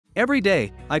Every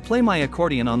day, I play my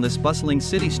accordion on this bustling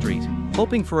city street,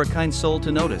 hoping for a kind soul to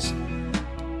notice.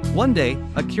 One day,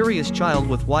 a curious child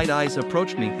with wide eyes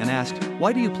approached me and asked,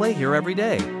 "Why do you play here every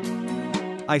day?"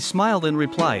 I smiled and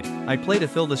replied, "I play to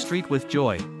fill the street with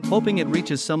joy, hoping it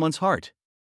reaches someone's heart."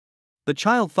 The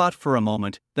child thought for a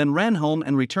moment, then ran home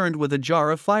and returned with a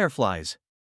jar of fireflies.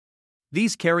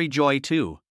 These carry joy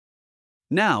too.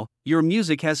 Now, your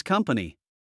music has company.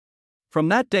 From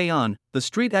that day on, the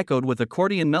street echoed with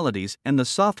accordion melodies and the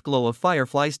soft glow of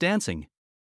fireflies dancing.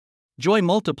 Joy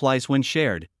multiplies when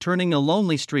shared, turning a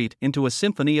lonely street into a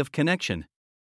symphony of connection.